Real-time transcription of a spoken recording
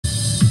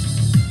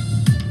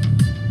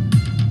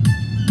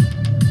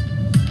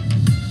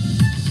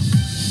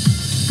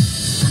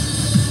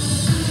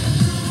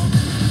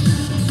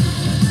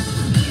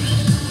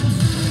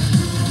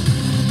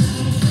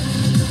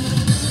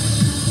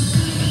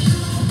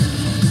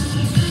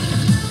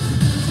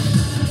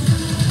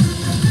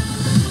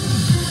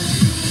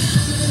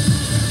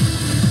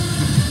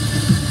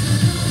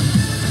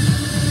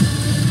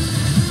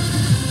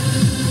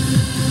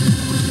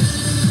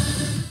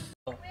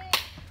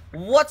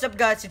What's up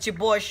guys, it's your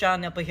boy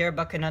Sean up here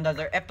back in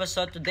another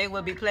episode. Today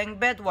we'll be playing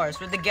Bed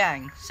Wars with the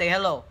gang. Say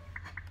hello.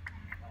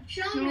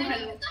 Sean, when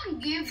you can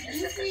give,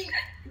 you see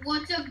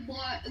what's up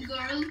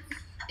girl?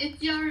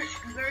 It's your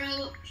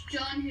girl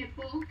Sean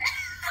Hippo.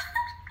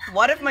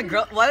 What if my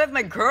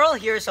girl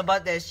hears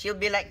about this? She'll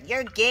be like,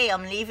 "You're gay,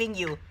 I'm leaving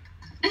you."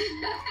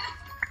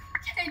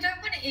 I don't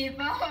put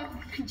Ava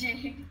or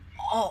Jay.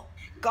 Oh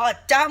god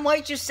damn,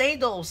 why'd you say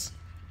those?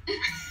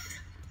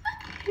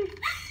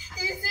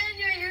 You said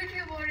your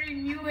YouTube already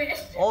knew it.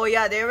 Oh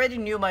yeah, they already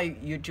knew my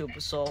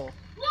YouTube, so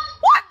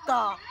what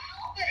the?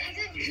 But is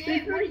it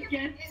Jay? What do you,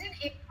 is it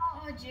Ava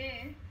or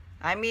Jay?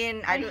 I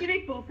mean I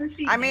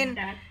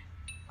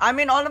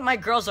mean all of my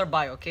girls are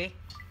bi, okay?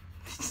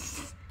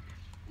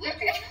 Which one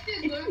of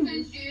your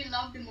girlfriends do you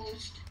love the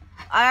most?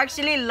 I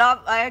actually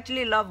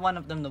love one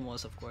of them the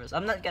most, of course.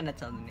 I'm not gonna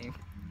tell the name.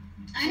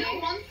 I know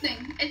one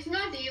thing. It's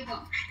not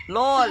Ava.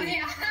 LOL.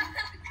 Yeah.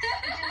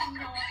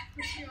 No,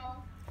 for sure.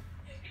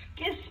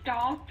 Just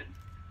stop.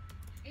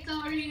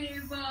 Sorry,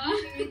 Ava.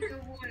 It's the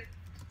wool.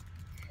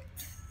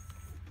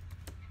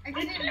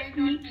 It's like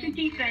Meat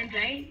City friend,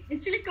 right?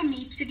 It's like a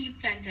Meat City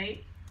friend,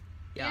 right?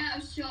 Yeah.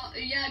 Sure.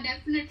 Yeah,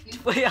 definitely.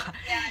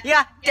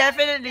 yeah,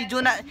 definitely.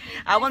 Do not.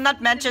 I will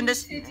not mention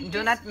this.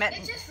 Do not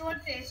It's just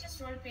roleplay. It's just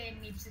roleplay in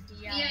Meep City.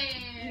 Yeah.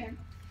 Yeah.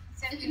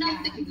 It's It's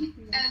nothing else.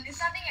 It's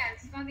nothing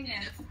else. It's nothing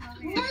else.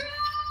 Nothing else.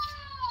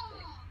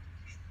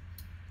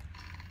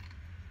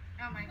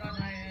 Oh my god.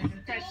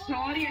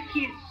 Sorry,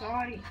 Akil.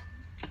 Sorry.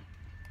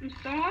 I'm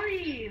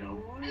sorry. I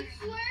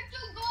swear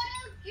to God,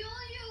 I'll kill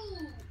you.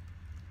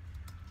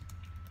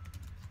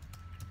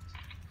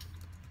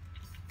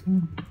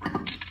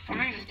 Fine,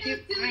 I'll Akil.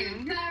 kill your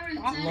Fine.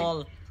 parents and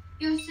LOL.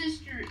 your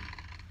sister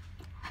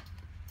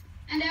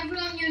and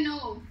everyone you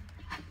know.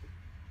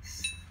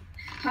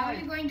 How are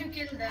you going to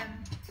kill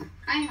them?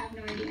 I have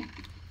no idea.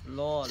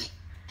 LOL.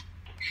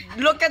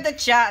 Look at the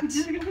chats.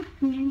 Just gonna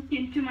sneak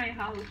into my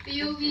house.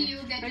 POV, you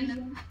get in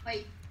the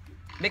fight.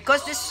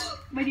 Because this.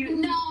 But you.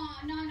 No.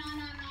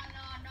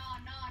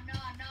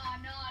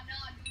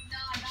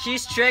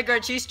 She's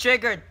triggered. She's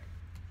triggered.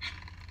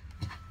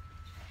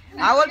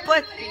 I will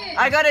put.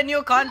 I got a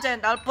new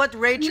content. I'll put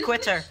rage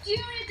quitter. Which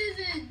tier it is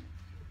in?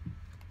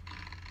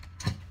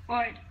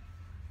 What?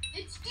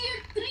 It's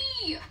tier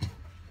 3.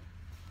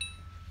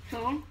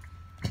 So?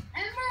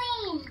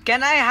 Emerald.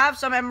 Can I have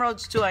some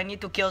emeralds too? I need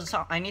to kill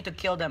some. I need to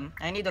kill them.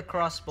 I need a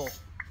crossbow.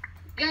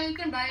 Yeah, you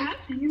can buy I it. have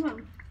seen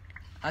them.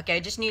 Okay, I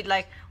just need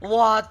like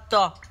what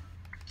the.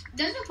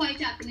 There's a fight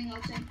happening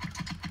outside.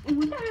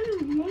 What the hell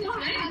is going It's on?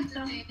 very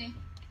entertaining.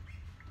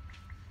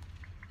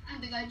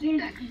 And the guy just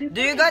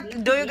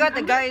died. Do you got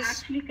the guys?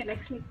 Actually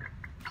collecting.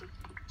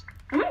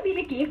 I'm gonna be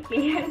the cave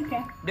player.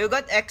 Okay. Do you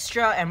got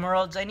extra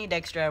emeralds? I need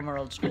extra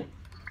emeralds too.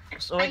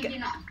 So I I did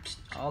can. not.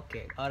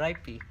 Okay,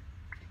 R.I.P.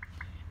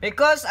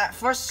 Because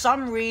for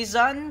some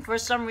reason,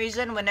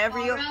 whenever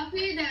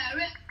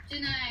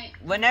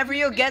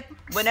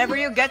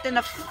you get in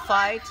a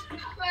fight,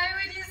 Why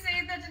would you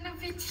say that in a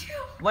video?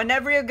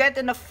 whenever you get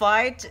in a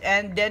fight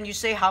and then you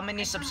say how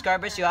many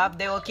subscribers you have,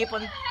 they will keep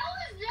on. What the hell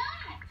is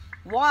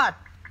that? What?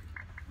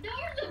 There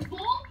was a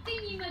bomb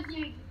thingy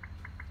majig.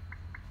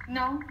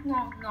 No,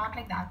 not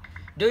like that.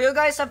 Do you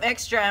guys have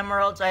extra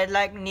emeralds? I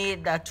like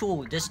need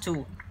two. Just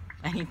two.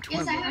 I need two.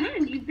 Yes, I I'm emeralds.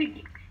 gonna leave the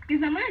game.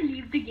 Because I'm gonna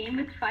leave the game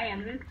with 5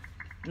 emeralds.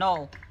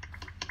 No,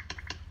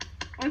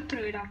 Or throw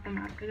it off the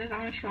map because I'm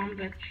gonna show him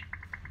rich.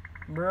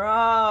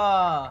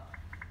 bruh.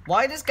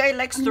 Why this guy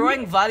likes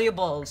throwing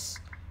valuables?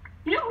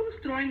 You know who's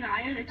throwing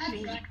iron? It's That's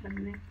me. right. by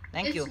the way.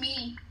 Thank It's you.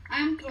 me.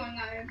 I'm throwing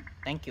iron.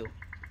 Thank you.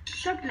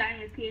 Stop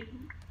lying, okay?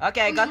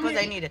 Okay, I got what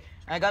I needed.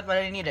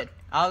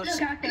 I'll.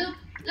 Look,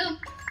 look.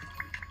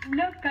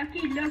 Look,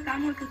 Kaki, look,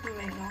 I'm also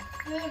throwing off.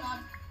 Hold on.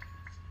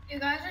 You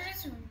guys are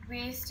just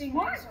wasting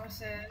What?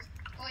 resources.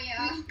 Oh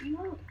yeah.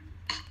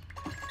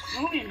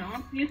 No, you're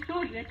not. You're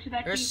so rich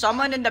that There's you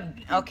someone in the.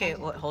 Okay,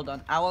 hold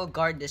on. I will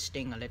guard this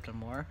thing a little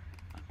more.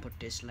 I'll put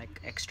this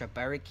like extra Guys,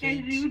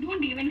 barricades. you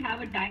don't even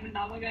have a diamond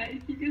armor,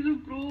 guys. You guys are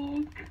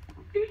broke.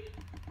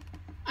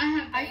 I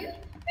have.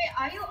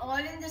 Are you all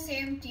in the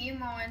same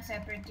team or in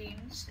separate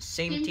teams?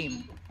 Same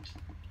team.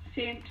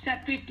 Same,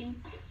 separate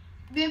team.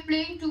 We're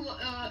playing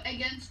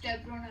against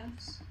everyone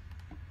else.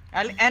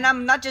 And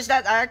I'm not just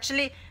that.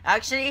 Actually,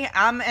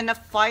 I'm in a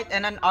fight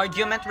and an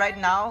argument right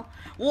now.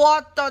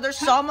 What the? There's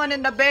someone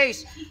in the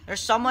base. There's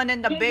someone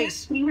in the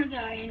base. 300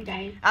 iron,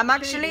 guys. I'm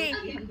actually.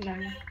 300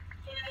 iron.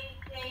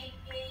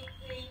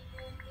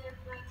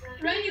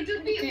 Ryan, it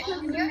would be Okay,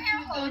 awesome you hear if you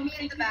Homie don't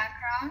in the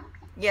background?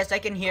 Yes, I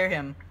can hear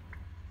him.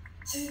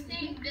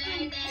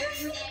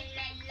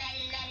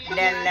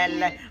 La, la,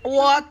 la.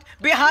 What?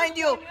 Behind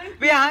you!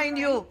 Behind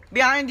you!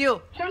 Behind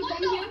you! Sean,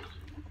 come here.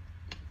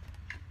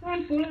 Come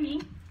on, follow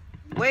me.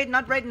 Wait,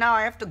 not right now.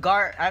 I have to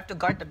guard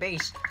the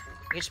base.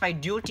 It's my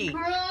duty.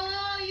 Bro,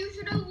 you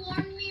should have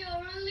warned me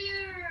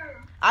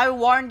earlier. I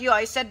warned you.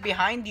 I said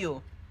behind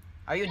you.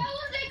 Are you? That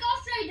was like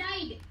after I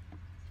died.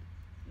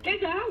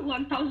 Guys, I have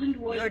 1,000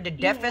 words. You're the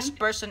deafest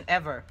person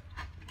ever.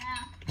 Yeah.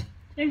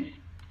 Guys,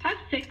 Have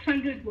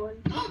 600 ones.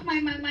 Oh, my,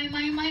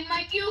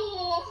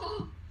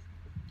 yo!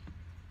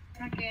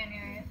 Okay,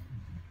 anyways.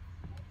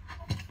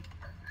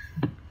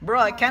 Bro,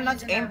 I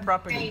cannot aim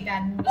properly.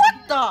 Done. What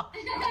the?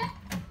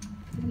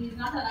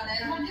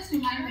 Just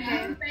remind me,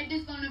 your bed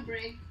is gonna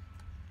break.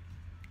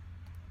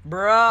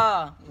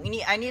 Bruh,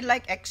 I need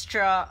like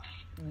extra.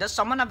 Does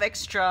someone have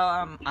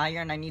extra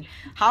iron? I need.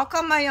 How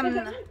come I But am? I'm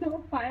gonna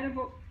throw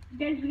fireball.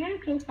 Guys, we're gonna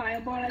throw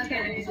fireball at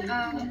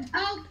the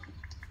Oh!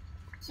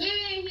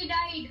 Yay, he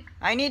died.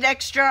 I need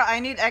extra. I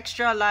need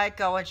extra. Like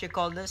what you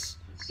call this?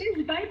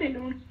 Just buy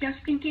balloons just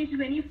in case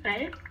when you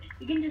fell,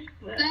 you can just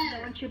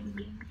launch your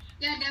balloons.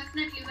 Yeah,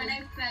 definitely when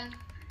I fell.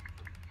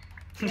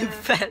 You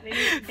fell. When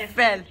you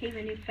Fell. definitely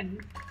when you fell.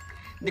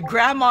 The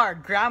grammar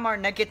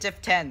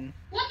 -10.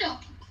 What the?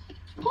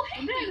 Who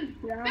hit me?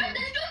 Yeah. Bro,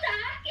 this dude's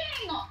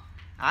hacking!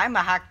 I'm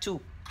a hack too.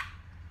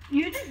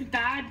 You're just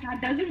bad.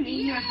 That doesn't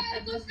mean you're Yeah,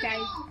 a those good guy.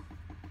 off.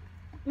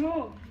 Bro,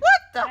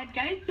 What the? that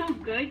guy is so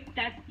good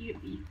that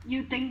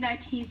you think that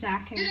he's Dude,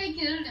 hacking. I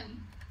killed him.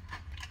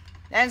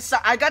 And so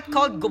I got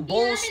called He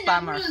Gobol had an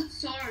spammer. emerald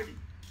sword.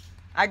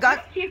 I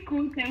got. See a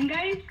cool thing,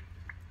 guys?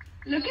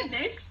 Look at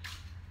this.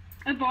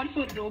 I bought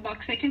for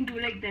Robux. I can do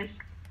like this.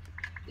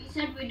 We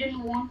said we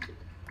didn't want to.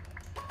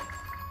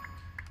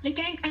 Like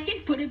I can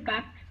put it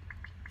back.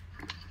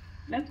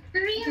 Look, For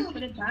I can real?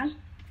 put it back.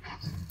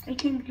 I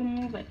can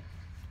remove it.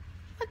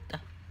 What the?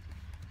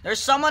 There's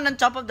someone on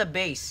top of the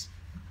base.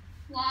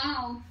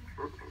 Wow.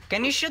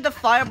 Can you shoot the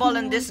fireball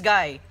in this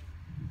guy?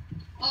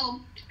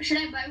 Oh, should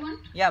I buy one?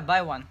 Yeah,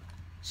 buy one.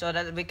 So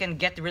that we can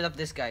get rid of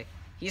this guy.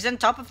 He's on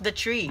top of the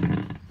tree.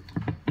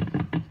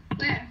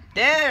 Where?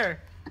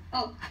 There!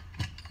 Oh,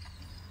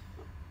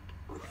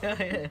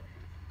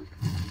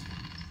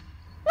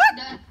 What?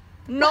 done.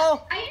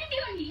 No! I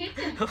didn't even hit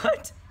him.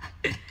 What?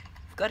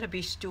 You've gotta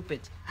be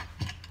stupid.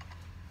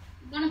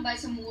 I'm gonna buy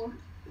some more.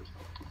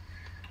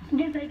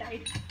 Yes, I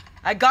died.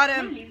 I got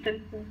Don't him! leave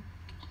them.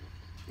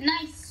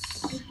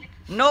 Nice.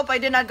 Nope, I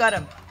did not got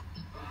him.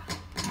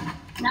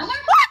 Now what?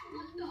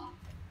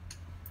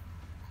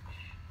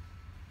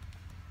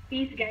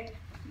 These guys.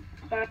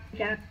 But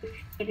yeah,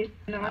 it is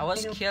not. I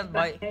was you know, killed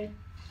but, by-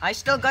 I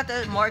still got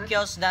more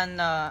kills than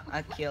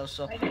a kill,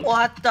 so.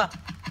 What the?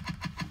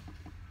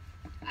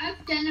 I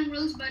have 10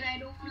 emeralds, but I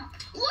don't wanna.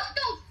 What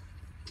the?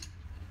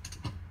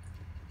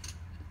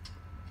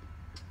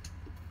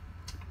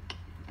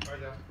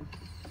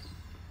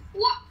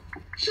 What?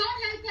 Sean,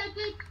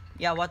 help.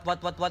 Yeah, what?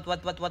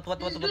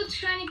 This dude's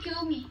trying to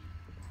kill me.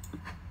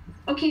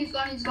 Okay,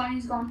 he's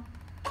gone.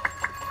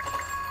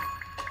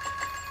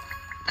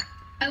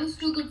 I was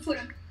too good for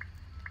him.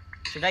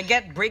 Should I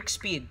get break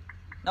speed?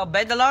 No,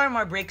 bed alarm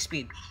or break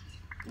speed?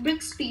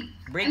 Break speed.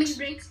 Breaks-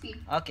 break speed.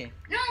 Okay.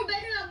 No,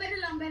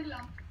 better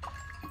long.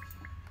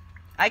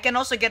 I can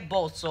also get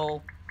both,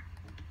 so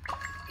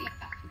Yeah.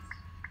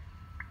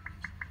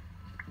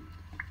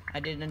 I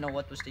didn't know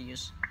what was the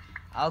use.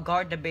 I'll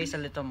guard the base a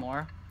little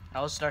more.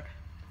 I'll start.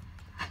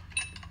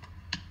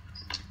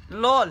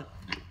 LOL!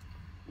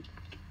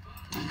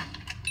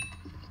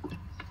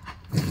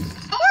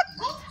 Oh,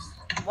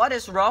 oops. What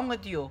is wrong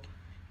with you?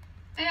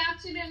 I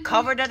accidentally.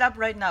 Cover that up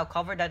right now.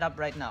 Cover that up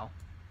right now.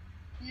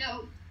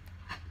 No.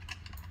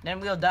 Then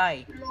we'll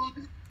die.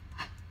 Lord.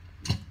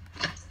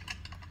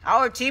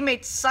 Our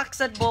teammate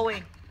sucks at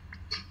bowling.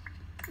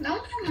 That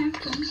was from my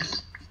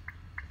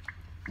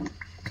phone.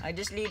 I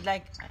just need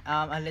like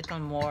a little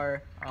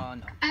more. Oh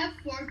no. I have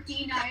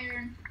 14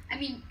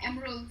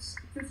 emeralds.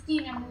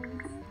 15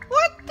 emeralds.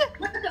 What? The?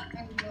 What the?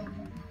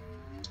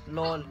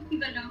 LOL.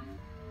 Balloon.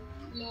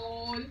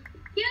 Lol.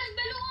 He has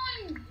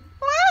balloon.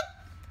 What?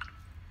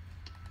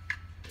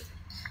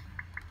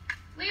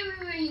 Wait.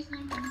 He's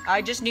not coming.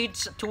 I just need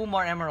 2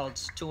 more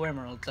emeralds. 2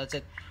 emeralds. That's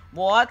it.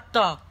 What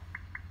the?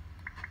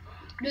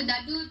 Dude,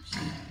 that dude.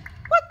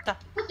 What the?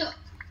 What the?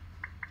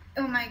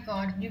 Oh my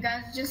god, you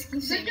guys just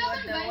keep saying what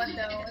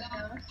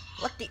the.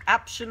 What the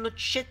absolute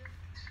shit?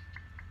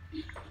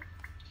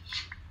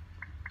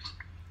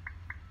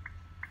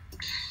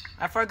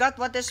 I forgot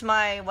what is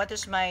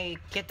my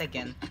kit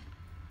again.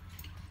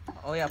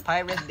 Oh yeah,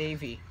 Pirate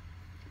Davy.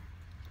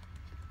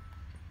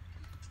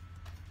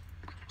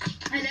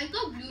 I like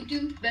how Blue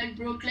Team's bed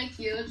broke like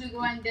years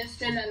ago and they're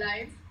still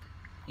alive.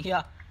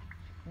 Yeah.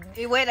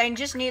 Wait, I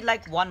just need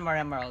like 1 more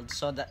emerald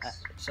so that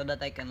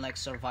I can like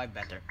survive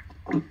better.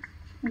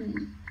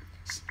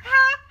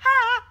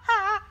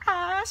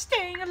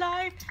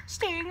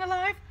 Staying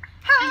alive.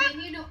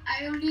 And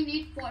I only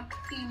need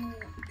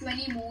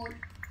 20 more.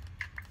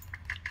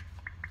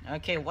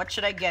 Okay, what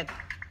should I get?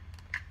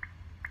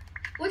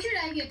 What should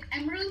I get?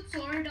 Emerald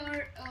sword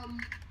or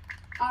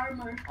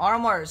armor?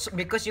 Armor,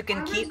 because you can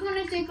Armor's keep.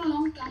 gonna take a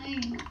long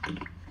time.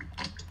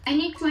 I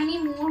need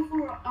 20 more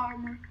for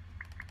armor.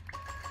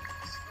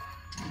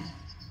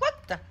 What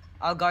the?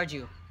 I'll guard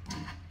you.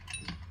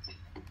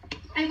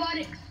 I got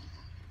it.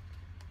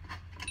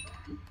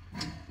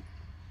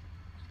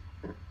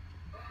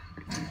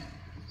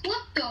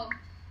 What the?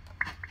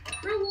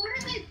 Bro, what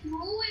are they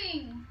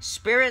throwing?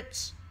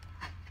 Spirits.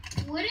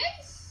 What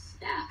is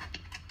that?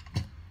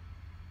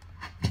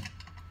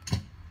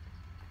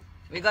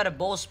 We got a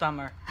bow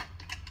spammer.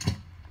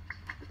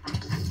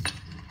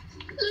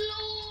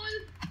 LOL.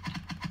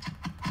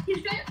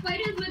 He's trying to fight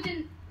us with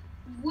a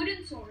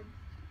wooden sword.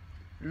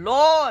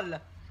 LOL!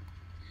 What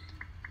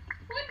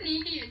an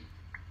idiot.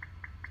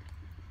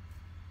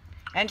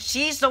 And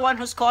she's the one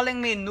who's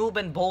calling me noob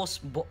and bow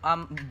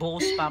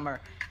spammer.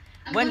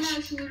 I'm When gonna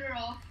she- shoot her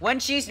off. When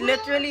she's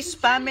literally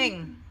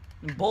spamming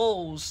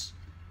bows.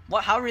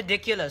 What? How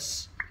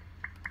ridiculous.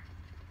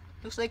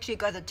 Looks like she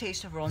got a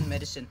taste of her own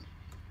medicine.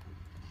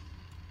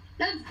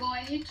 Let's go, I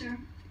hit her.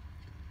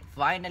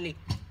 Finally.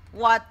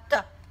 What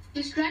the?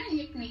 She's trying to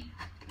hit me.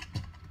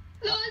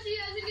 No, she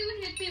hasn't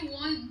even hit me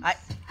once.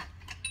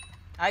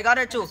 I got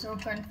her too. I'm so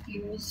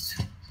confused.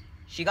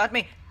 She got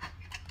me.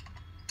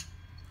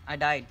 I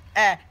died.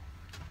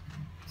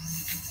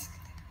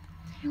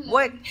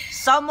 Wait,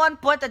 someone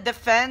put a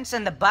defense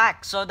in the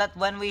back so that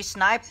when we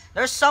snipe,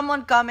 there's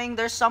someone coming.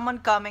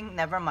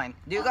 Never mind.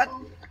 Do you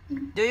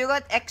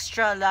got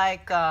extra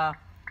like I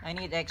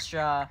need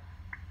extra.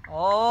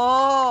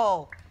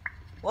 Oh.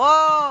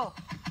 Whoa.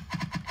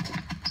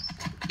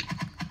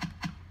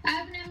 I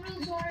have an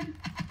emerald sword.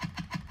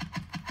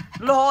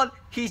 Lol.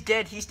 He's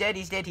dead. Lol.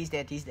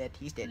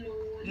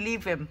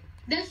 Leave him.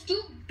 There's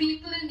 2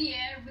 people in the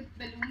air with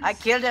balloons. I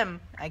killed him.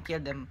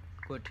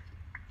 Good.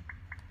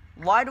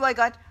 Why do I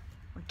got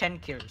 10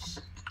 kills?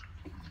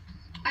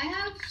 I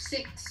have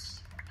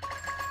 6.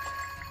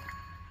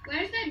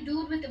 Where's that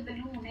dude with the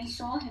balloon? I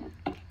saw him.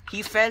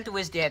 He fell to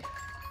his death.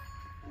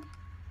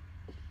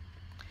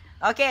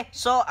 Okay,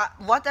 so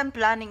what I'm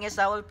planning is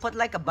I will put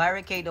like a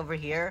barricade over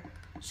here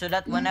so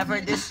that whenever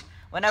this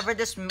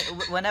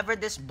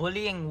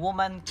bullying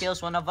woman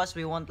kills one of us,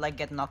 we won't like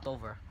get knocked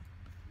over.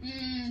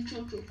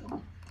 True.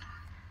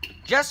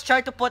 Just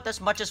try to put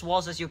as much as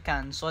walls as you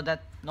can so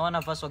that none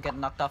of us will get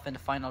knocked off in the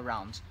final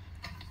rounds.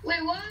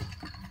 Wait, what?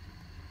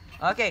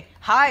 Okay,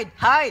 hide.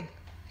 Hide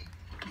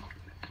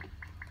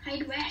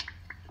where?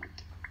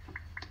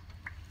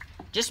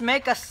 Just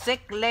make a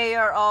thick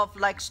layer of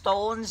like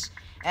stones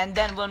and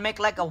then we'll make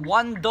like a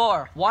one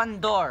door.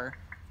 5,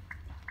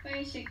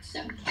 6,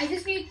 7. I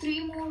just need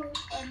 3 more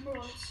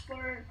emeralds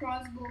for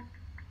crossbow.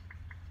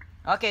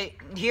 Okay,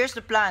 here's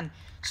the plan.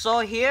 So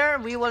here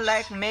we will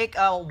like make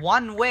a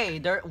one-way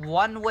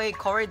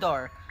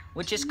corridor,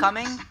 which is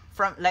coming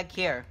from like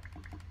here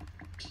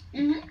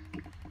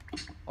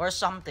or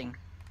something,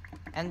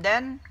 and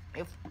then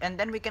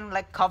we can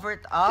like cover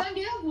it up. Son, do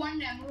you have 1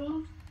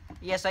 emerald?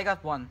 Yes, I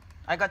got 1.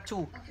 I got 2.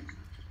 Okay.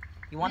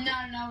 You want it?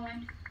 No,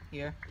 one.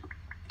 Here?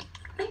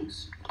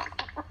 Thanks.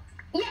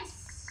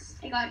 Yes,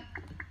 I got it.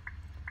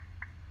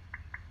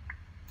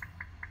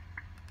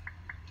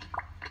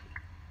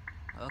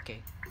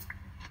 Okay.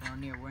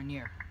 We're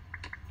near.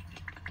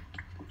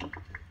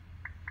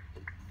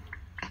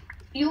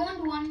 You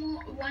want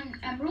 1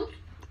 emerald?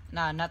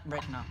 Nah, not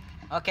right now.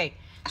 Okay.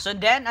 So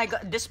then I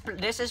got this.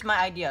 This is my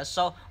idea.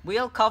 So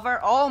we'll cover.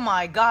 Oh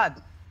my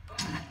God!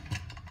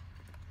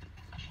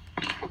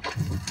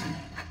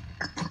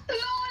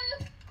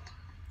 LOL!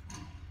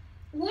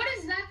 What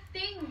is that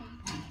thing?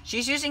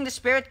 She's using the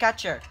spirit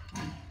catcher.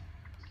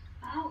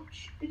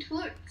 Ouch! It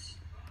hurts.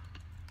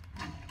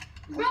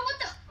 Bro, what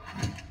the?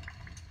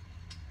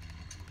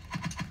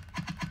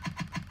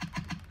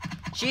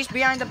 She's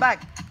behind the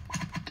back.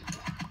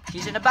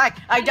 She's in the back.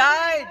 I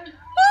died.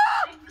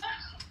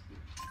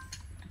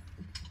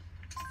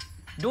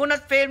 Do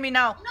not fail me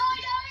now. No,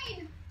 I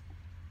died.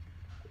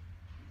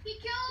 He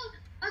killed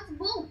us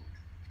both.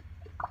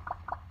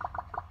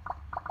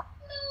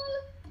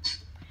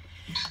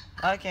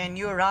 No. Okay,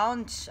 new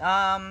round.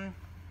 I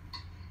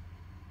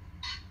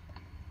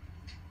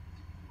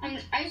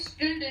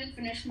still didn't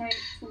finish my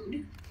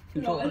food.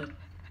 Lol.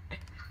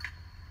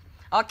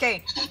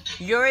 Okay,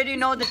 you already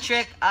know the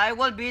trick. I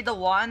will be the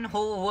one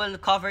who will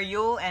cover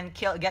you and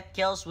get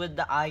kills with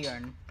the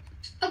iron.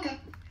 Okay.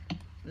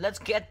 Let's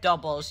get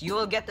doubles. You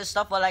will get the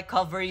stuff while I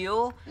cover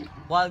you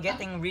while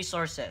getting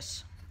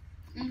resources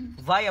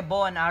via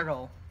bow and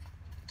arrow.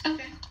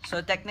 Okay.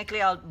 So technically,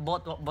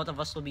 both of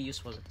us will be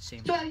useful at the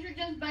same So time. I should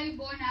just buy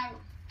bow and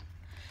arrow.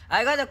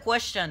 I got a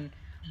question.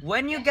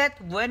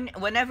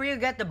 Whenever you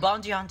get the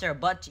bounty hunter,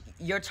 but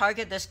your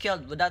target is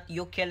killed without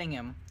you killing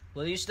him,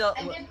 will you still?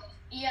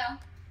 Yeah.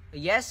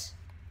 Yes.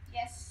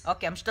 Yes.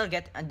 Okay, I'm still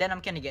and then I'm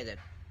gonna get it.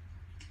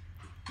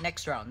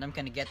 Next round, I'm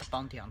gonna get the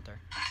bounty hunter.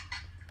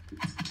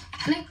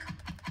 Like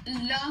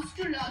last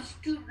round,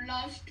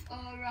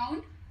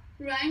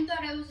 Ryan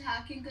thought I was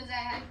hacking because I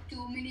had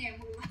too many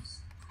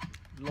emeralds.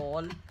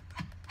 Lol.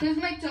 Because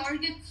my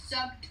target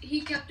sucked. He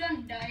kept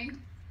on dying.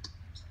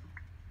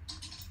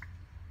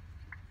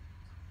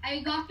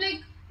 I got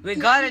like. We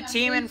got a 20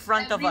 team in emeralds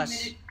front of every us.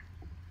 minute.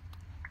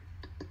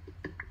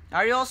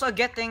 Are you also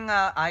getting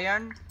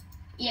iron?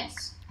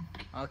 Yes.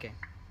 Okay.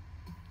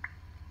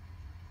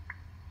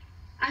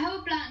 I have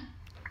a plan.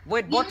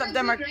 Wait, You both know of the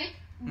them are. trick, right?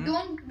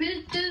 Don't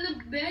build till the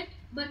bed,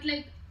 but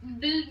like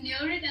build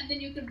near it and then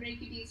you can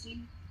break it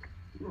easily.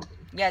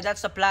 Yeah,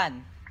 that's the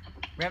plan.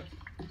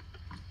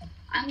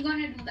 I'm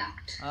gonna do that.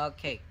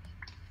 Okay.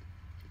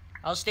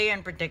 I'll stay here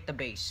and protect the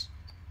base.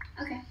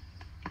 Okay.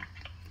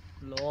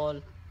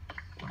 Lol.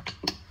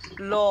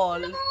 Lol.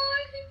 No,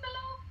 I think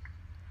below.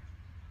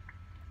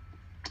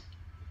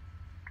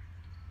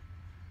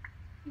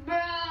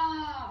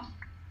 Bruh.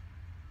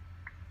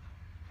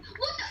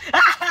 What the?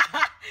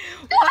 What?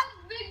 That's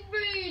big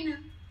brain.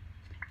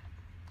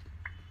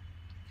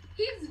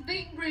 He's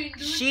big brain,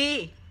 dude.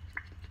 She.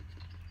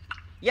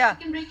 Yeah.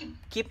 I can break him.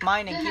 Keep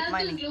mining. The Keep health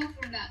mining. is low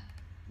for that.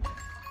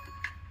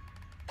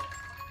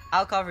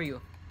 I'll cover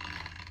you.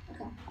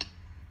 Okay.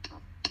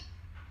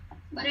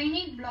 But I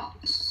need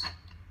blocks.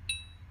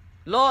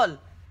 Lol.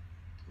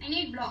 I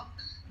need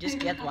blocks. Just I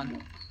don't get have one.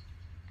 blocks.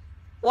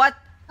 What?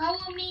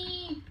 Follow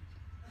me.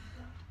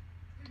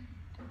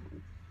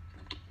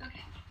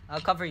 Okay.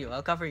 I'll cover you.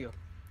 I'll cover you.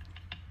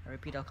 I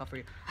repeat, I'll cover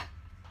you.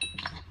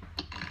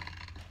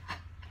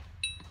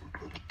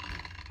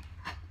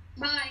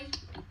 Bye.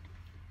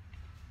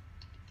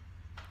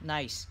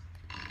 Nice.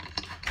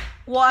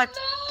 What?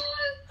 No.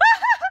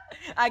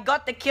 I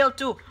got the kill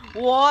too.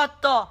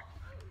 What the?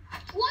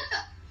 What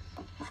the?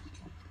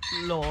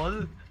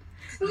 Lol.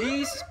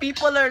 These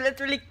people are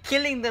literally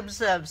killing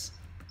themselves.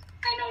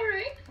 I know,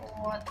 right?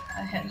 What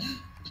the hell?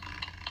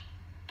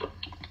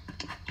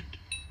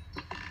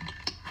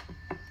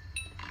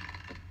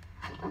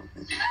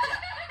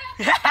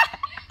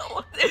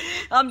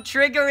 I'm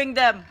triggering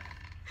them.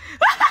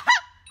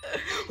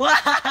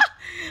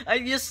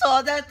 You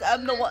saw that?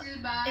 I'm the one. This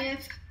is bad.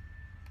 If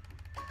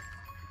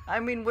I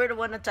mean, we're the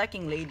one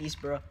attacking ladies,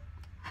 bro.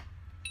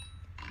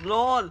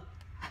 Lol.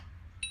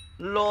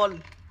 Lol.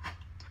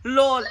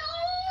 Lol.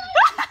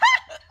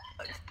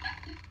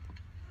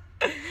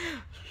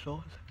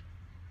 Lol.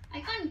 I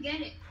can't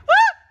get it.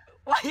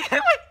 Why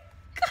am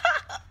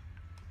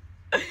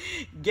I?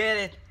 Get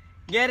it.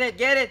 Get it.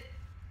 Get it.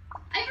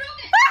 I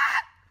broke it.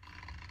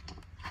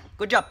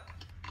 Good job.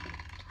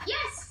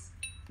 Yes.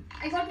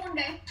 I got one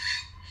guy.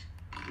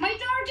 My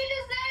target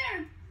is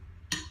there.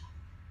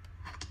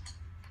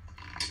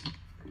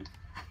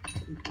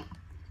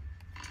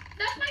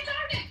 That's my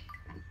target.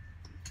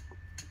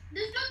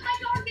 This was my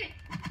target.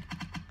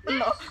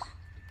 No.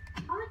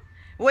 What?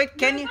 Wait,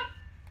 can you?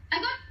 I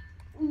got.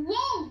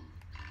 Whoa!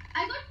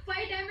 I got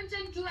 5 diamonds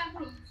and 2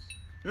 emeralds.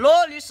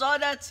 Lol, you saw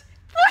that?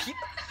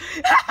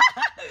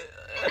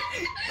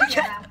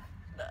 yeah,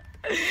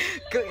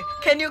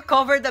 Can you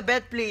cover the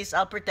bed, please?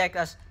 I'll protect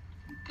us.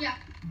 Yeah.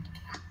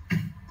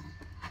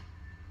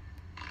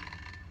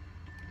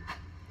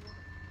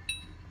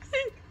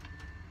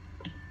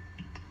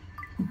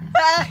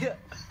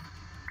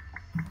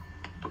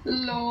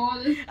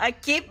 Lol.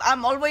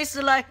 I'm always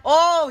like,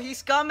 oh,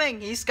 he's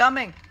coming, he's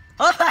coming.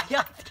 Oh my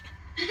god.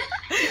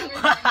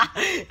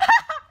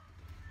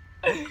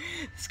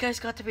 This guy's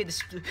got to be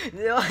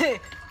the.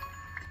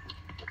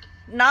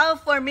 Now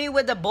for me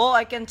with the bow,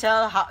 I can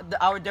tell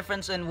our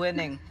difference in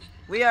winning.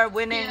 We are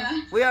winning.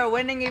 Yeah. We are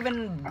winning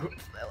even.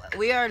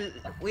 We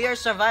are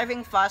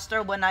surviving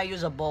faster when I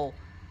use a bow.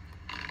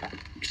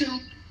 True.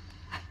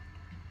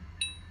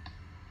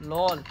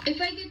 Lol.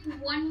 If I get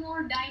 1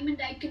 more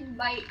diamond, I can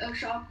buy a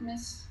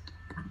sharpness.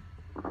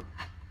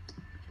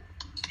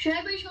 Should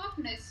I buy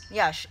sharpness?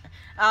 Yeah.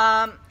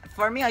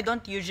 For me, I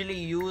don't usually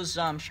use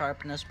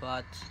sharpness,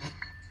 but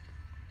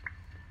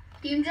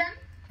Team Gem?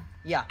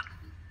 yeah,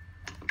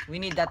 we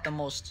need that the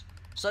most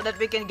so that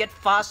we can get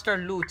faster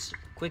loots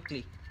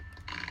quickly.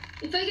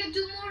 If I get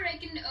 2 more, I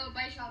can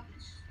buy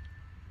sharpness.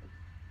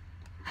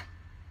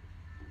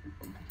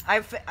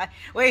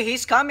 Wait,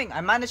 he's coming. I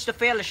managed to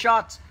fail a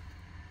shot.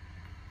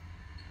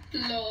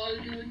 Lol,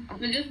 dude.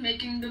 We're just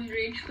making them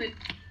rage quit.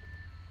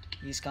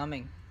 He's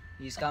coming.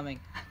 He's coming.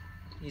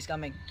 He's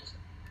coming.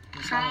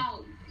 He's coming.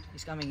 How?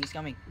 He's coming. He's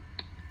coming.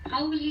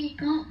 How will he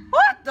come?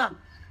 What the?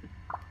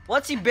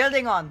 What's he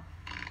building on?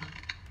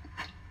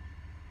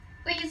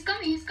 Wait, he's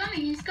coming, he's coming,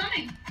 he's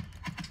coming.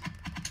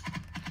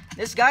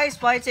 This guy is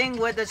fighting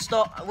with his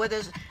LOL.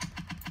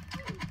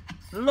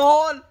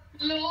 Lol.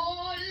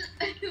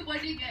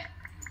 What do you get?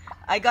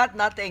 I got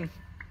nothing.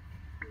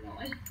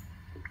 Lol.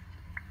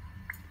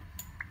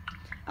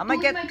 I'm gonna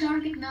Who's get my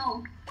target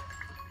now?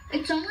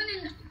 It's someone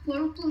in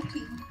purple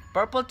team.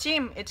 purple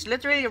team. It's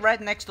literally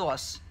right next to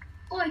us.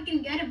 Oh, I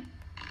can get him.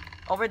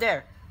 Over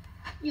there.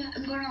 Yeah,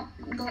 I'm gonna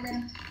go get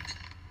him.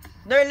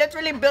 They're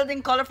literally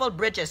building colorful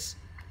bridges.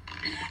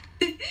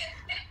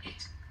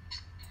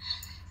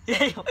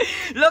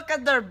 Look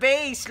at their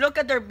base. Look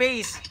at their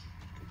base.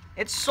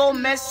 It's so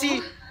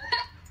messy.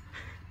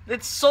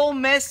 It's so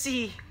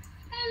messy.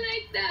 I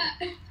like that.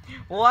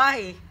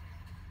 Why?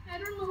 I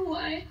don't know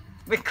why.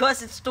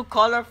 Because it's too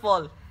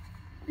colorful.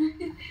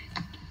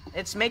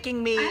 It's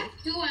making me I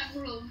have 2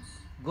 emeralds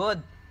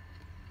good.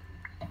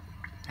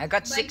 I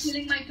got by 6.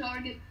 killing my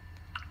target.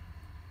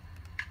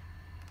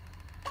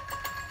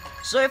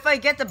 So if I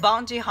get the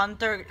bounty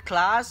hunter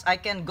class, I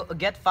can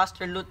get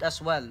faster loot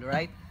as well,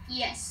 right?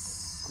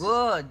 Yes.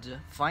 Good.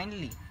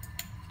 Finally.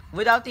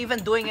 Without even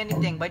doing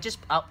anything, by just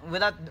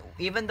without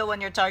even though when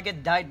your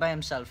target died by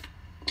himself.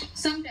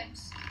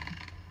 Sometimes.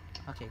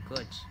 Okay,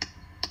 good.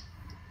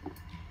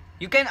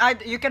 You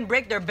can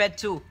break their bed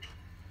too.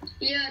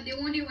 Yeah, they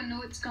won't even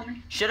know it's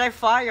coming. Should I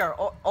fire?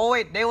 Oh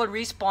wait, they will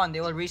respawn.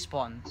 They will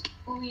respawn.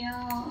 Oh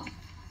yeah.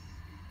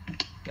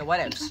 Yeah, what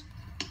else?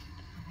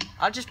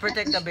 I'll just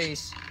protect the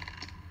base.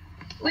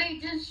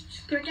 Wait,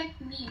 just protect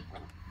me.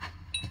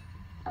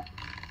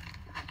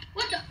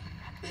 What the?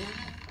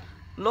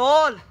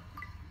 LOL!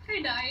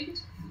 I died.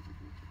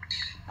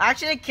 I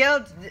actually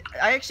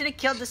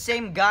killed the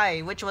same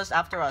guy, which was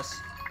after us.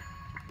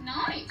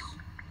 Nice.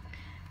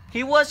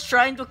 He was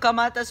trying to come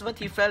at us, but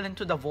he fell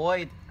into the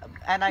void,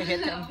 and I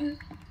hit him.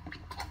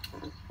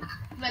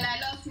 Well, I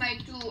lost my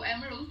 2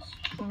 emeralds.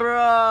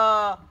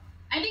 Bruh.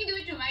 I didn't give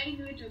it to him. I didn't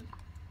give it to him.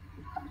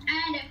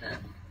 And I fell.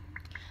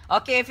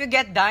 Okay, if you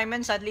get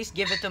diamonds, at least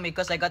give it to me,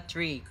 because I got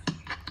 3.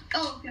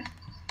 Oh, okay.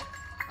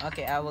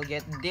 Okay, I will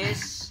get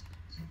this.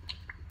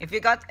 If you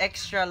got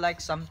extra,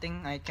 like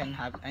something, I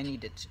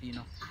need it, you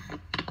know.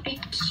 I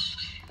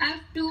have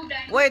 2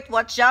 diamonds. Wait,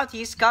 watch out,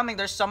 he's coming.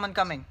 There's someone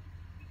coming.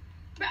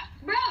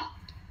 Bro.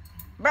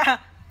 Bruh.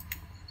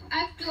 I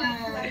have 2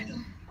 emeralds.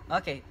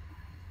 Okay.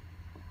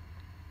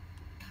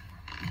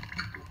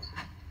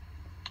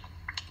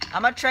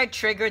 I'm gonna try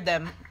trigger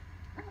them.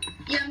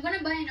 Yeah, I'm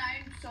gonna buy an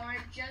iron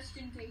sword just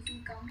in case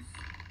he comes.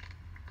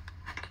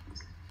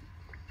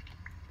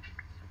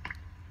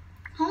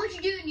 How much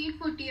do you need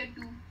for tier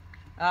 2?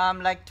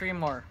 Like 3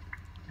 more.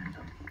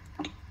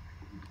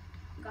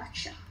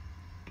 Gotcha.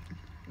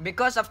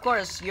 Because of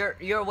course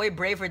you're way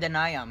braver than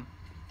I am.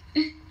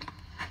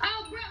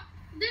 Oh, bro,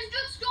 this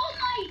dude stole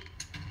my.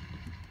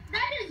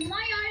 That is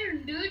my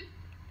iron, dude.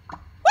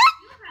 What?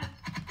 You have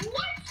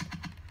what?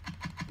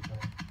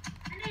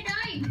 And I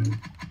died.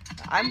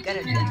 I'm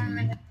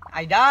gonna.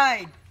 I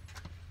died.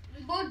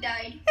 We both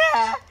died.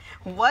 Yeah.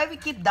 Why we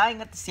keep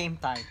dying at the same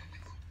time?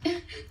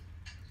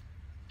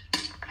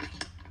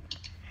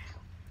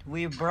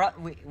 We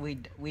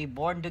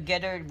born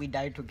together, we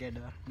die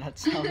together.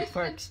 That's how it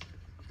works.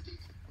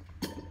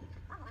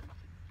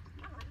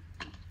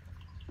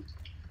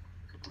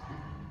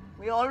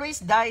 We always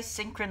die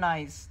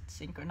synchronized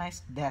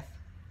death.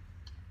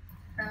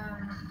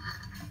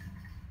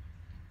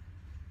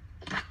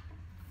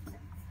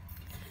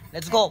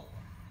 Let's go.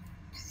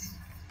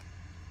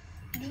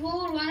 Dude,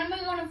 when am I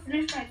gonna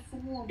finish my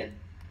food?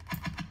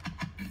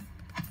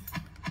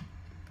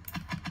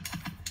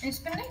 It's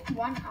been like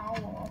 1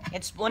 hour.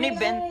 It's only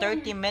been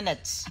 30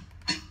 minutes.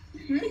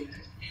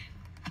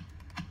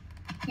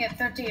 Yeah,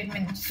 38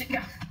 minutes.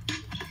 Yeah.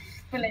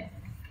 But like,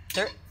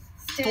 Thir-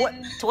 still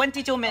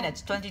 22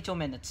 minutes. 22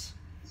 minutes.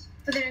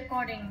 for the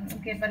recording,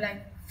 okay, but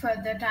like for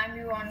the time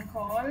you on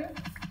call.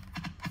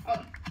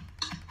 Oh,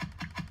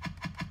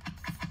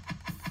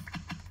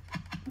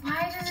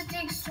 Why does it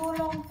take so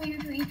long for you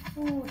to eat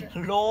food?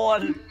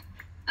 LOL.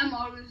 I'm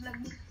always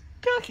like this.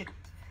 Okay.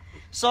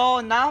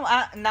 So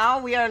now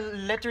we are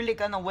literally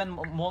gonna win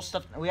most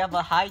of. We have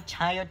a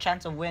higher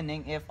chance of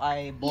winning if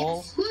I bowl.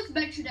 Yes. Whose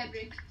bed should I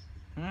break?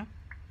 Hmm?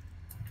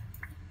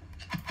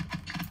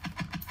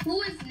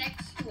 Who is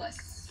next to us?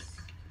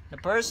 The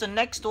person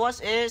next to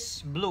us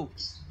is blue,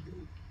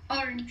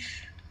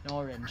 Orange.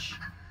 orange.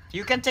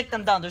 You can take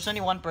them down. There's only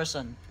one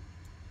person.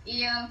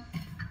 Yeah.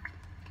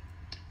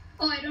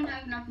 Oh, I don't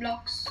have enough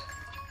blocks.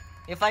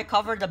 If I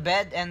cover the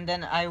bed and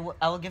then I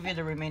will give you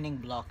the remaining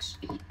blocks.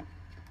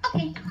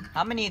 Okay.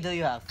 How many do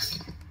you have?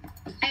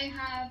 I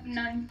have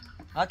 9.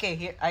 Okay,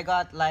 here I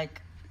got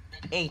like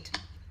 8.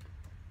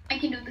 I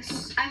can do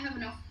this. I have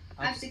enough.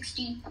 I have Okay.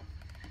 16.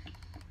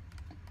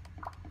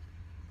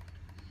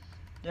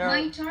 There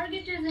My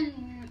target is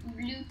in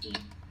blue team.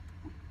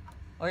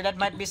 or that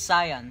might be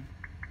cyan.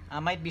 I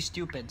might be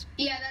stupid.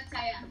 Yeah, that's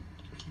I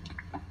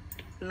am.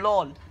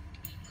 LOL.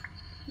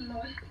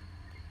 Lol.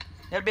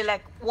 They'll be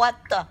like, what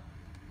the?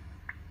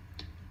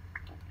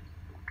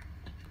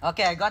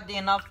 Okay, I got the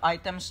enough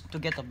items to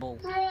get a bow.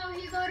 Bro,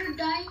 he got a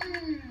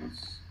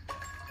diamonds.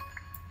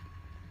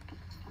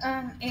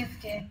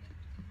 AFK.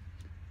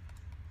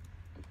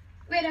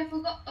 Wait, I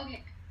forgot.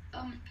 Okay.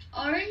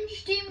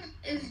 Orange team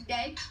is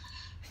dead.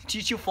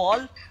 Did you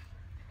fall?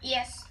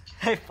 Yes.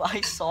 If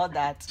I saw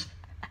that.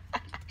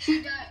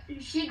 She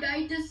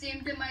died the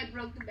same time I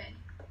broke the bed.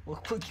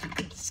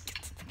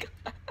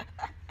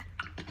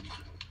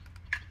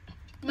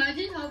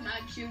 Imagine how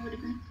mad she would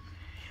have been.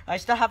 I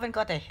still haven't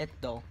got a hit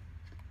though.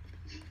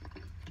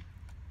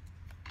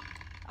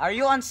 Are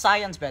you on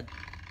cyan's bed?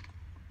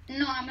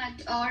 No, I'm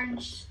at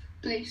orange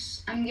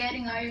place. I'm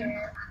getting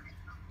iron.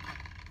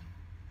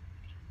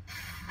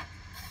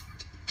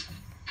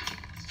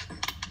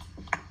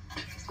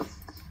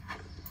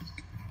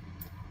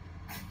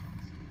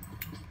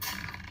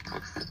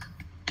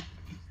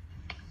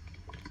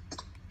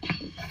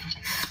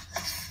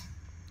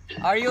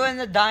 Are you in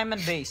the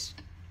diamond base?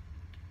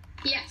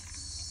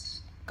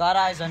 Yes. Got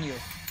eyes on you.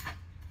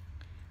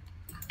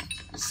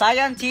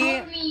 Cyan team,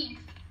 Cover me.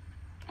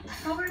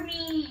 Cover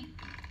me.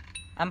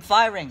 I'm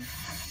firing.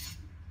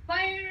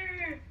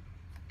 Fire.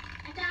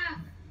 Attack.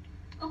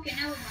 Okay,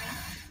 never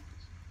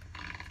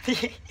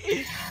mind.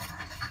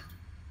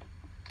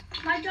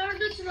 My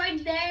target's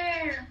right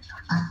there.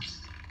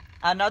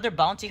 Another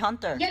bounty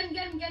hunter. Get him,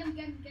 get him, get him,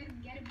 get him, get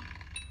him, get him.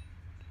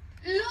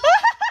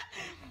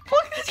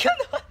 What is going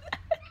on?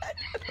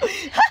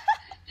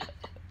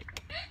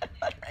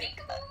 Hey,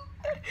 come on.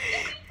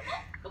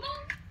 Come on.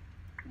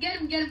 Get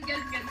him, get him, get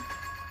him, get him.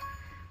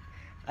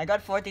 I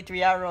got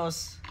 43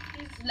 arrows.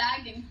 He's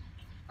lagging.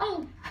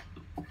 Oh,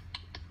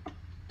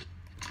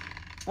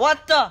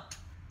 What the?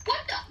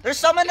 what the? There's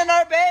someone in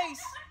our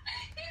base.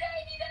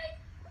 He died.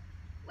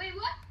 Wait,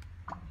 what?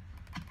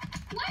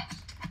 What?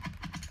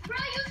 Bro,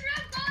 you should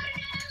have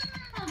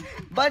gotten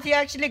him. But he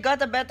actually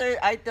got a better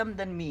item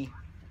than me.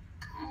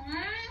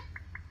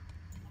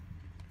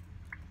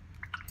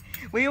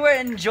 We were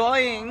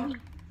enjoying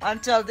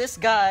until this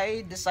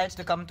guy decides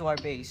to come to our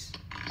base.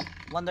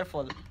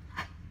 Wonderful.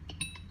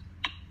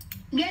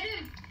 Get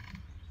him.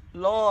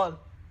 Lol.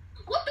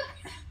 What the?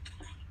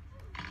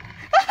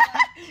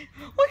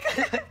 What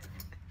kind of...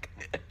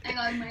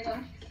 My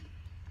God.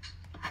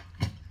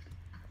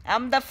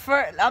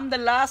 I'm the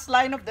last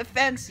line of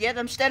defense, yet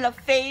I'm still a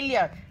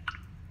failure.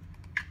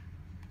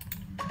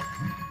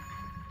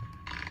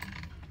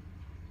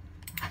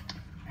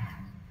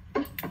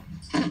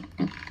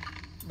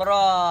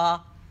 Bro.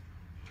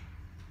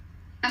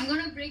 I'm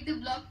gonna break the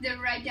block the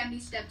right time he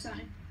steps on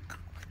it.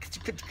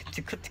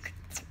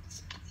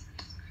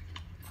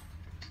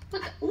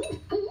 What the?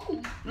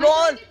 Ooh. Lol.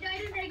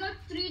 I got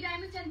 3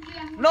 diamonds and 3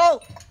 emeralds. No!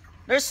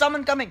 There's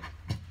someone coming.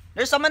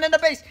 There's someone in the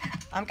base.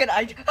 I'm gonna...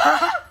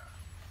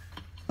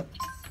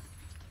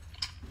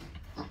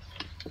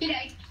 He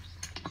died.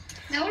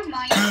 Never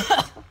mind.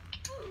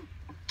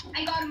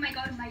 I got him.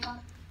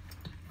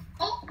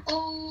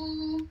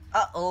 Oh.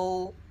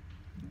 Uh-oh.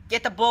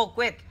 Get the bow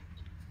quick.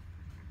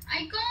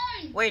 I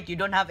can't. Wait, you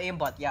don't have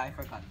aimbot. Yeah, I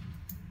forgot.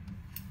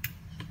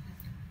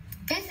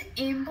 Is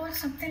aimbot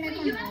something like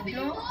Wait, a you have Roblox?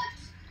 aimbot?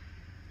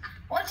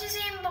 What is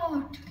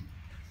aimbot?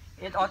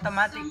 It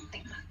automatic.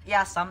 Something.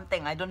 Yeah,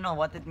 something. I don't know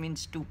what it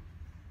means too.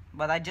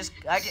 But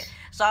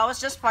so I was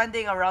just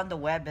finding around the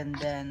web and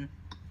then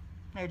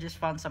I just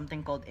found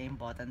something called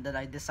aimbot and then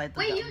I decided to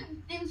Wait, you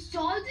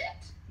installed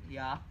it?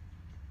 Yeah.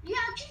 You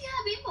actually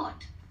have aimbot.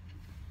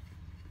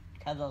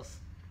 Cuddles.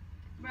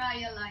 Bruh,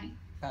 you're lying.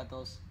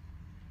 Cuddles.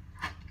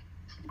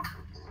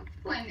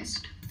 Oh, I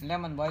missed.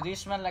 Lemon, why do you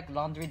smell like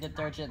laundry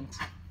detergent?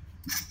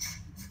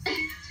 I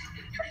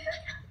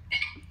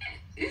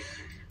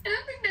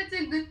don't think that's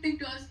a good thing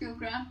to ask your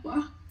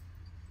grandpa.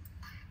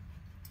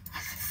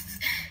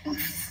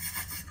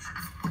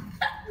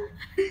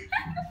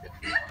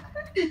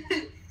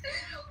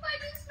 Why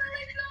do you smell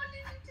like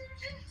laundry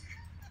detergent?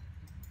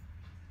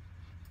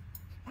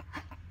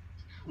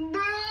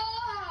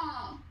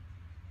 Bro!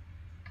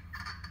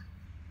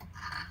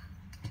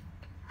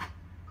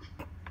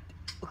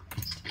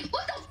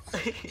 What the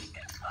f-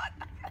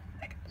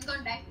 I'm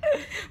gonna die.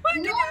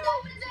 No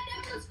diamonds and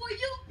emeralds for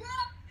you, bro!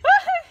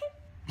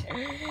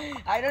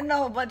 I don't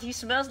know, but he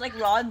smells like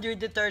laundry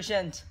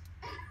detergent.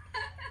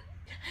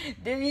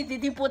 Did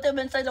he put him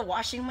inside the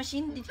washing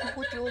machine? Did he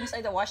put you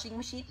inside the washing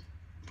machine?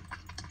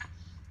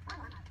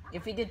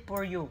 If he did,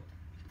 pour you.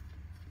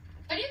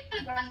 What do you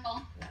call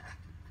grandpa?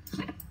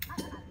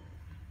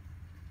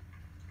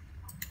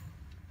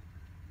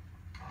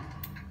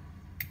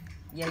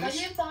 Yeah, What do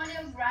you call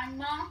your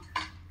grandma?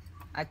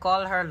 I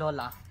call her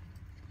Lola.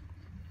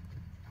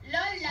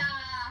 Lola!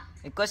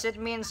 Because it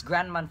means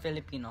grandma in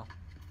Filipino.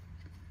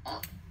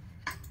 Oh,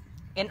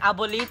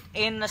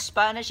 In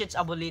Spanish, it's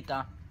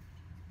abuelita.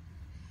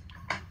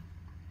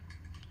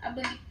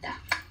 abuelita.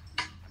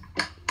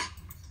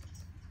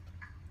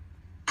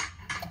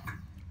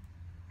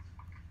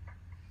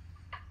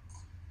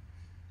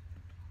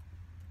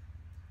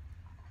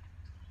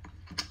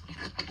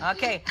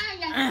 Okay,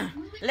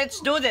 let's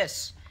do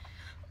this.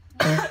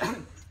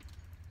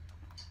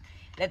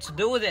 Let's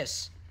do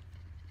this.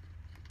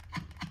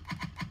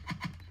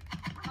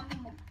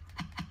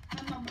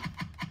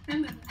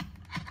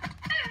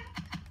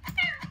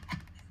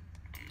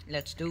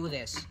 Let's do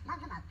this.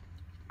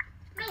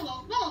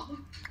 No.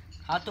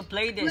 How to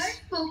play this?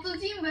 Where's purple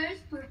team? Where's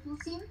purple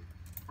team?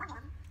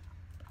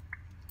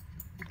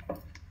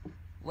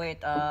 Wait,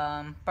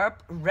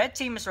 red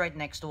team is right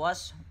next to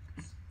us.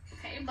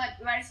 Okay, but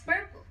where's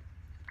purple?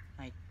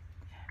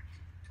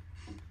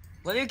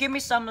 Will you give me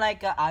some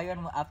like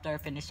iron after I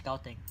finish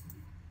scouting?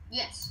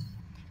 Yes.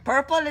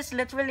 Purple is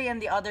literally on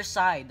the other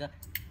side.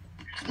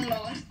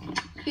 No.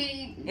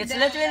 It's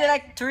literally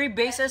like three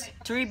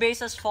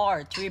bases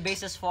far.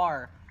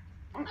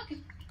 Okay,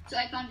 so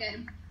I can't get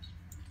him.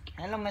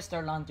 Hello,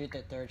 Mr. Laundry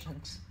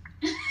Detergent.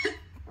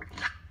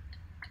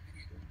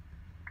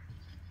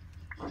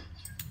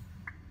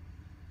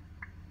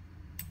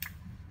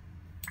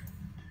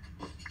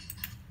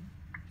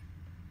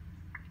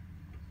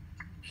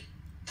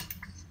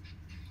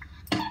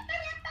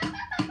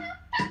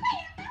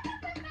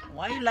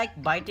 Why you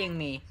like biting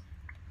me?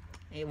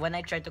 When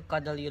I try to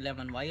cuddle you,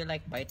 Lemon, why you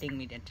like biting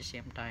me at the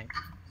same time?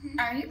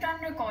 Are you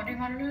done recording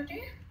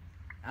already?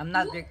 I'm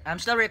not. I'm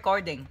still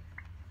recording.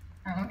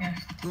 Oh, okay.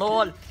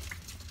 Lol.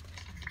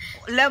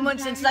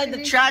 Lemon's inside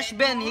the trash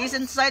bin. He's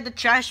inside the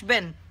trash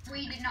bin.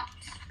 We did not.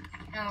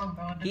 Oh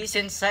god. He's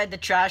inside the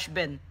trash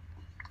bin.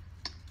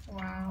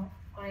 Wow.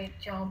 Great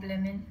job,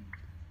 Lemon.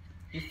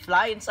 You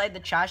fly inside the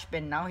trash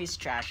bin. Now he's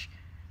trash.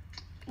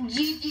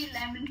 GG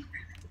Lemon.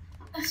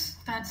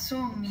 That's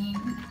so mean.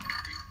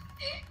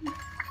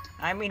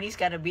 I mean, he's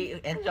gonna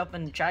end up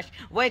in the trash.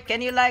 Wait,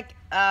 can you like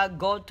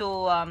go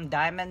to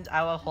diamond?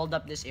 I will hold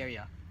up this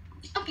area.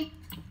 Okay.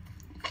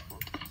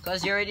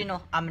 Cause you already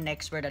know I'm an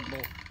expert at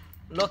bow.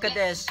 Look at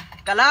this,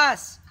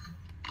 Kalas.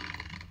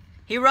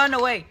 He run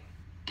away.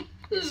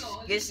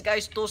 This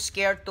guy's too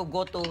scared to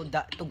go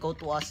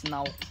to us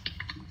now.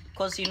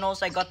 Cause he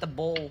knows I got the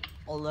bow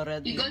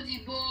already. You got the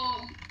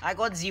ball. I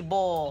got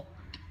Zibo.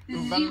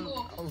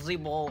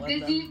 Zibo.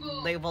 And then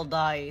they will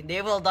die.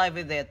 They will die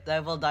with it. They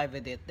will die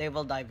with it. They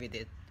will die with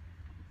it.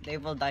 They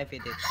will die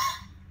with it.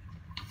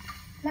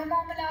 My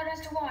mom allowed us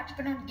to watch,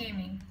 but not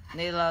gaming.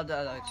 They love the.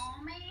 Oh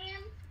man.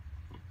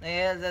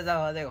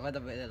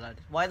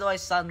 Why do I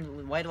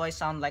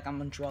sound like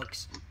I'm on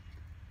drugs?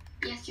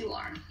 Yes, you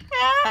are.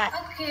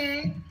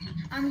 Okay,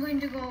 I'm going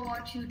to go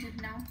watch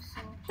YouTube now.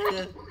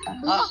 So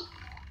bye.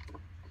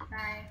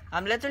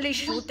 I'm literally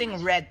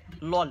shooting red.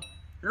 Lol.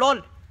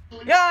 Lol.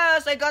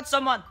 Yes, I got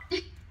someone.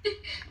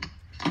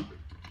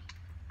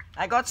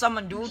 I got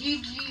someone, dude.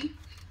 GG.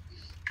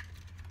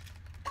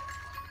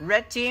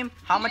 Red team,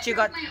 how much you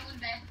got? My own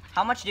bed.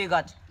 How much do you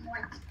got?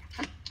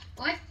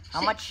 What?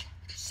 How much?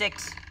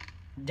 6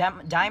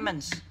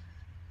 diamonds.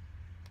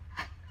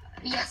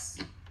 Yes.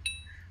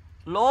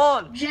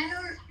 Lol.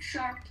 General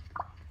sharp.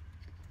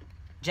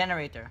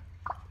 Generator.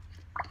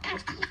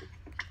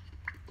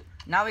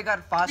 Now we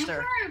got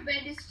faster. Our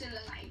bed is still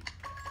alive.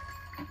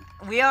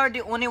 We are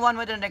the only one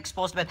with an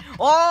exposed bed.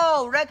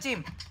 Oh, red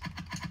team.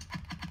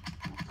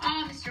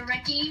 Oh, Mr.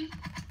 Red Team.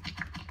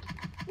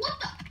 What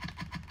the?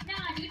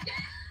 Nah, dude.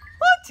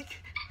 What?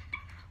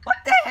 What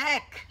the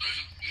heck?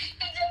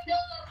 I don't know.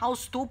 How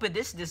stupid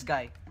is this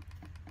guy?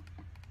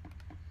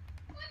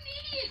 What an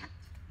idiot.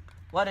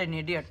 What an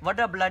idiot. What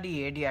a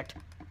bloody idiot.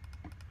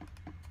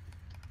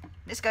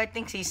 This guy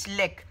thinks he's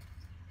slick.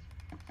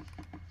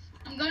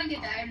 I'm gonna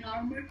get iron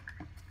armor.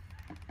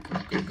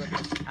 Okay, good.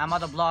 I'm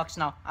out of blocks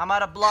now. I'm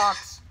out of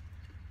blocks.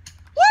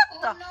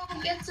 What the? Oh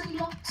no, get some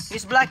blocks.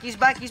 He's black. He's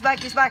back. He's back.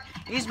 He's back.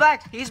 He's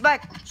back. He's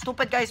back.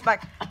 Stupid guy is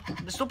back.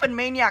 The stupid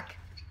maniac.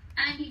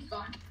 And he's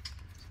gone.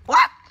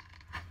 What?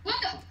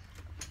 What the?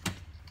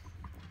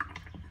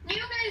 You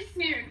guys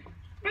here.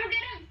 Bro, get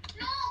him.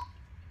 No.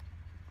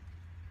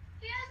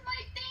 He has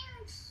my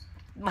things.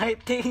 My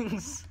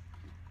things.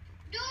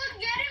 Dude,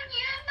 get him. He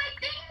has my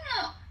thing.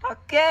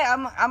 Okay,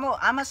 I'm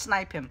a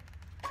snipe him.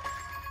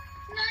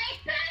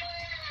 Snipe him.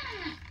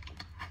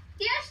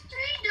 He has 3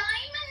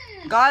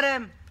 diamonds. Got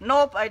him.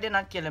 Nope, I did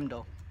not kill him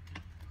though.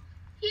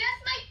 He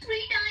has like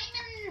 3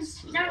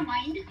 diamonds. Never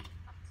mind.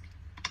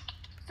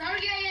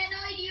 Sorry, I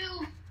annoyed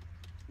you.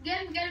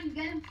 Get him, get him,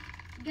 get him.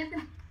 Get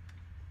them.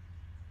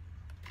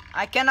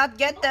 I cannot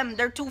get them.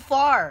 They're too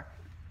far.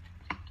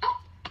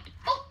 Oh,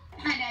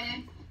 I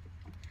did it.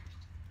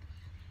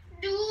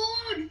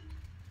 Dude.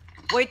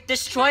 Wait,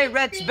 destroy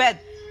Red's bed.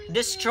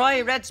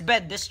 Destroy Red's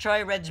bed.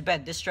 Destroy Red's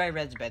bed. Destroy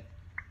Red's bed.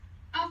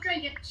 After I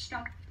get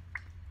stuck.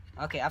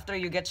 Okay, after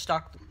you get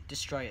stuck,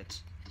 destroy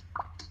it.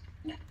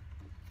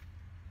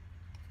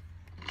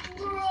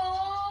 Bro.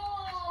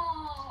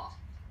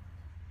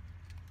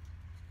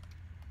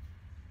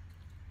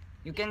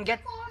 You can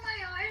get. For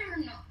my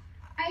iron.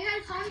 I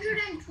had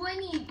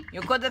 120.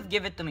 You could have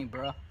give it to me,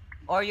 bro.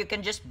 Or you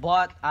can just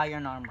bought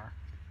iron armor.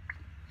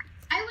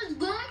 I was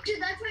going to.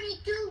 That's when he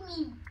killed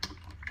me.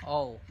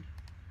 Oh.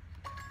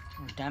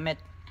 Oh, damn it.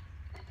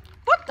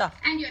 What the?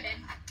 And you're dead.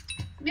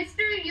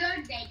 Mister,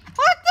 you're dead.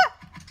 What the?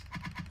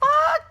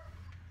 What?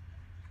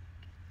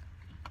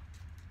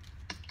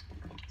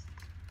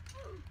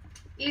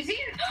 Is he?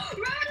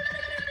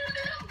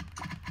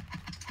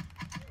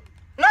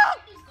 No!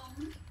 He's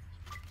gone.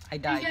 I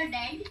And died. you're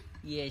dead.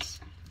 Yes.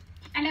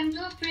 And I'm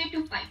so afraid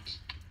to fight.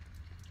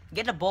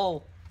 Get a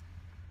bow.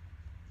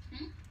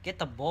 Hmm?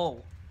 Get a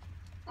bow.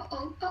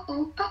 Uh-oh,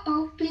 uh-oh,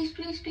 uh-oh. Please,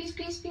 please, please,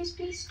 please, please,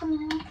 please. Come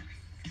on.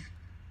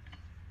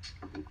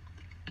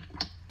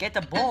 Get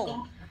a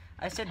bow.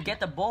 I said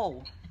get a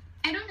bow.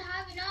 I don't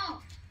have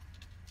enough.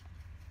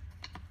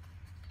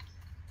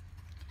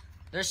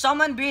 There's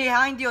someone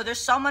behind you.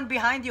 There's someone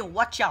behind you.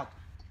 Watch out.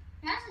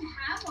 He doesn't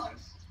have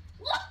ours.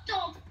 What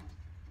the?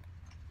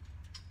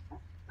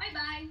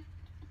 Bye-bye.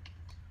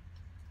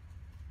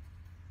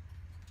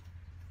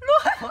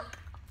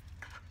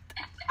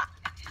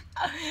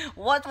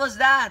 What was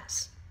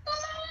that? Oh,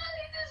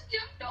 he just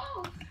jumped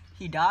off.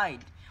 He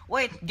died.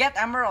 Wait, get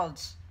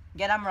emeralds.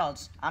 Get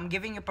emeralds. I'm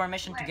giving you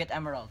permission to Where? get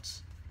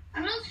emeralds.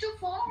 I'm not too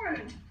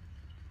forward.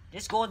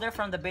 Just go there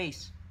from the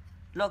base.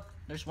 Look,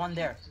 there's one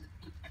there.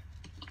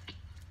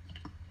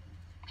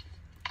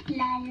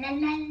 La la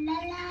la la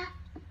la.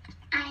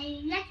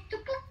 I like to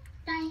put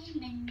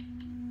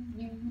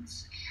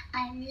diamonds.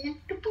 I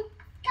like to put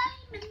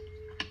diamonds.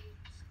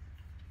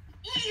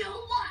 You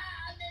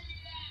are the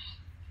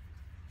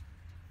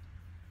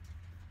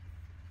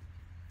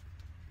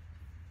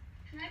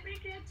Should I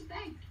break it at the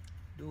bank?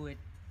 Do it.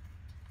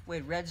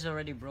 Wait, red's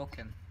already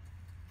broken.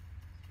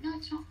 No,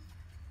 it's not.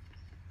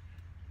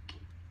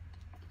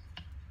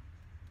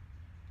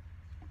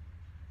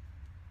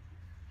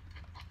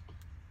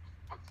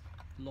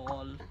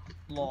 Lol.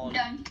 Lol.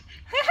 Done.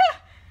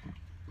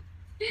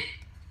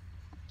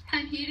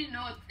 And he didn't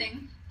know a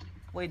thing.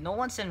 Wait, no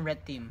one's in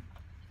red team.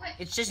 Wait,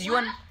 It's just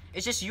what?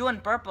 you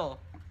and purple.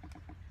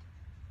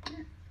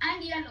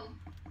 And yellow.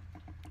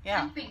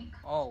 Yeah. And pink.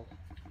 Oh.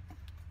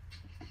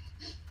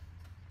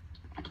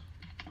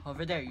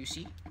 Over there, you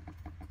see?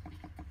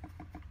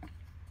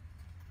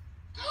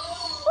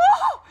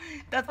 Oh,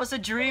 that was a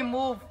dream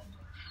move.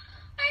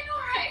 I know,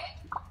 right?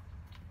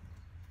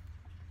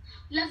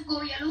 Let's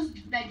go. Yellow's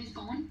bed is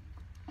gone.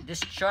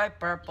 Destroy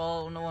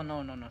purple. No,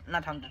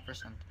 not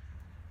 100%.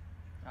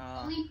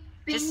 Only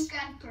pink just-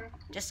 and purple.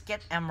 Just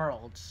get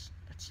emeralds.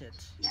 That's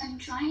it. I'm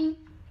trying.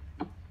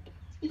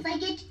 If I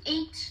get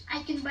 8,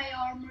 I can buy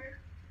armor.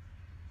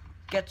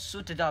 Get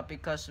suited up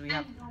because we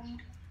have. I don't.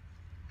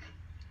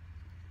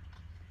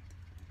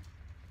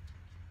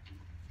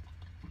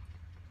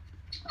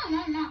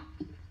 Oh, no.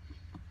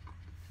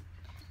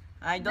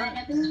 I don't.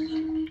 Bada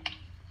boom.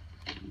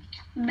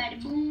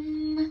 Bada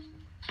boom.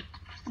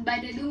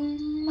 Bada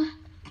doom.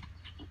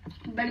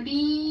 Bada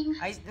bing.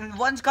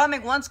 One's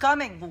coming. One's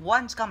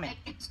coming.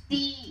 It's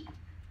the.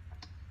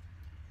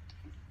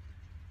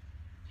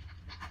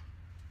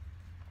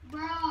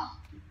 Bro.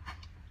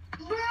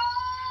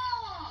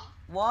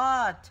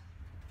 What?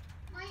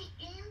 My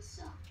aim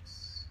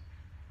sucks.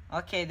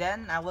 Okay,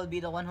 then I will be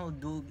the one who'll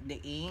do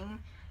the aim.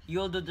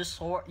 You'll do the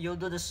sword. You'll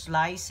do the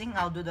slicing.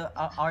 I'll do the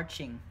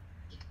arching.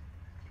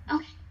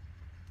 Okay.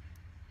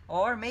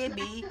 Or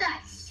maybe,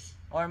 Nice.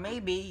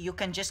 you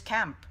can just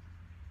camp.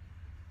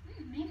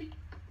 Maybe.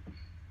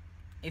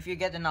 If you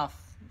get enough,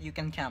 you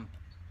can camp.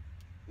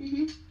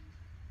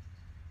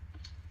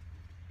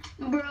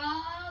 Bro,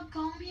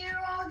 come here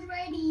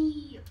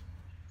already.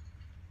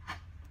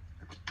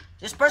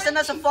 This person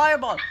has a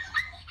fireball.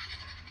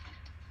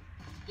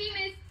 He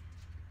missed.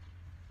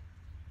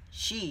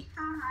 She.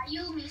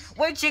 You missed.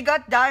 Wait, she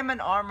got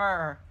diamond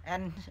armor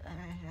and.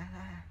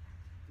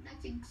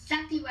 That's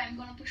exactly why I'm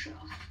gonna push her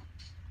off.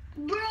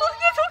 Bro.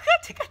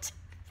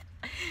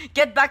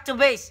 Get back to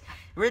base.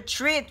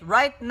 Retreat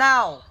right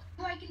now.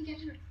 Oh, I can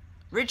get her.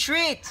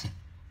 Retreat.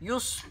 You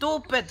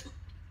stupid.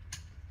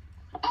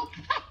 Oh.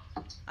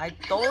 I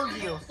told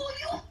you.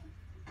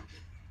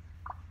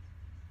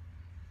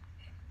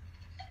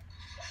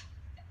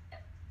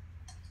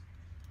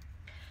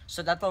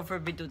 So that will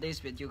be today's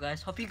video,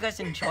 guys. Hope you guys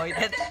enjoyed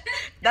it.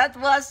 That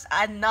was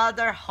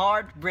another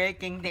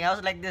heartbreaking thing. I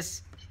was like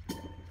this.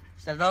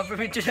 So that will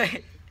be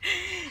today.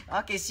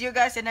 Okay, see you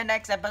guys in the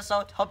next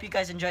episode. Hope you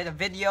guys enjoyed the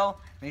video.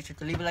 Make sure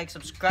to leave a like,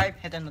 subscribe,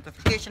 hit the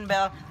notification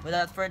bell.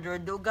 Without further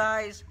ado,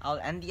 guys, I'll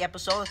end the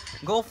episode.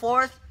 Go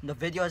forth. The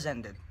video has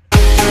ended.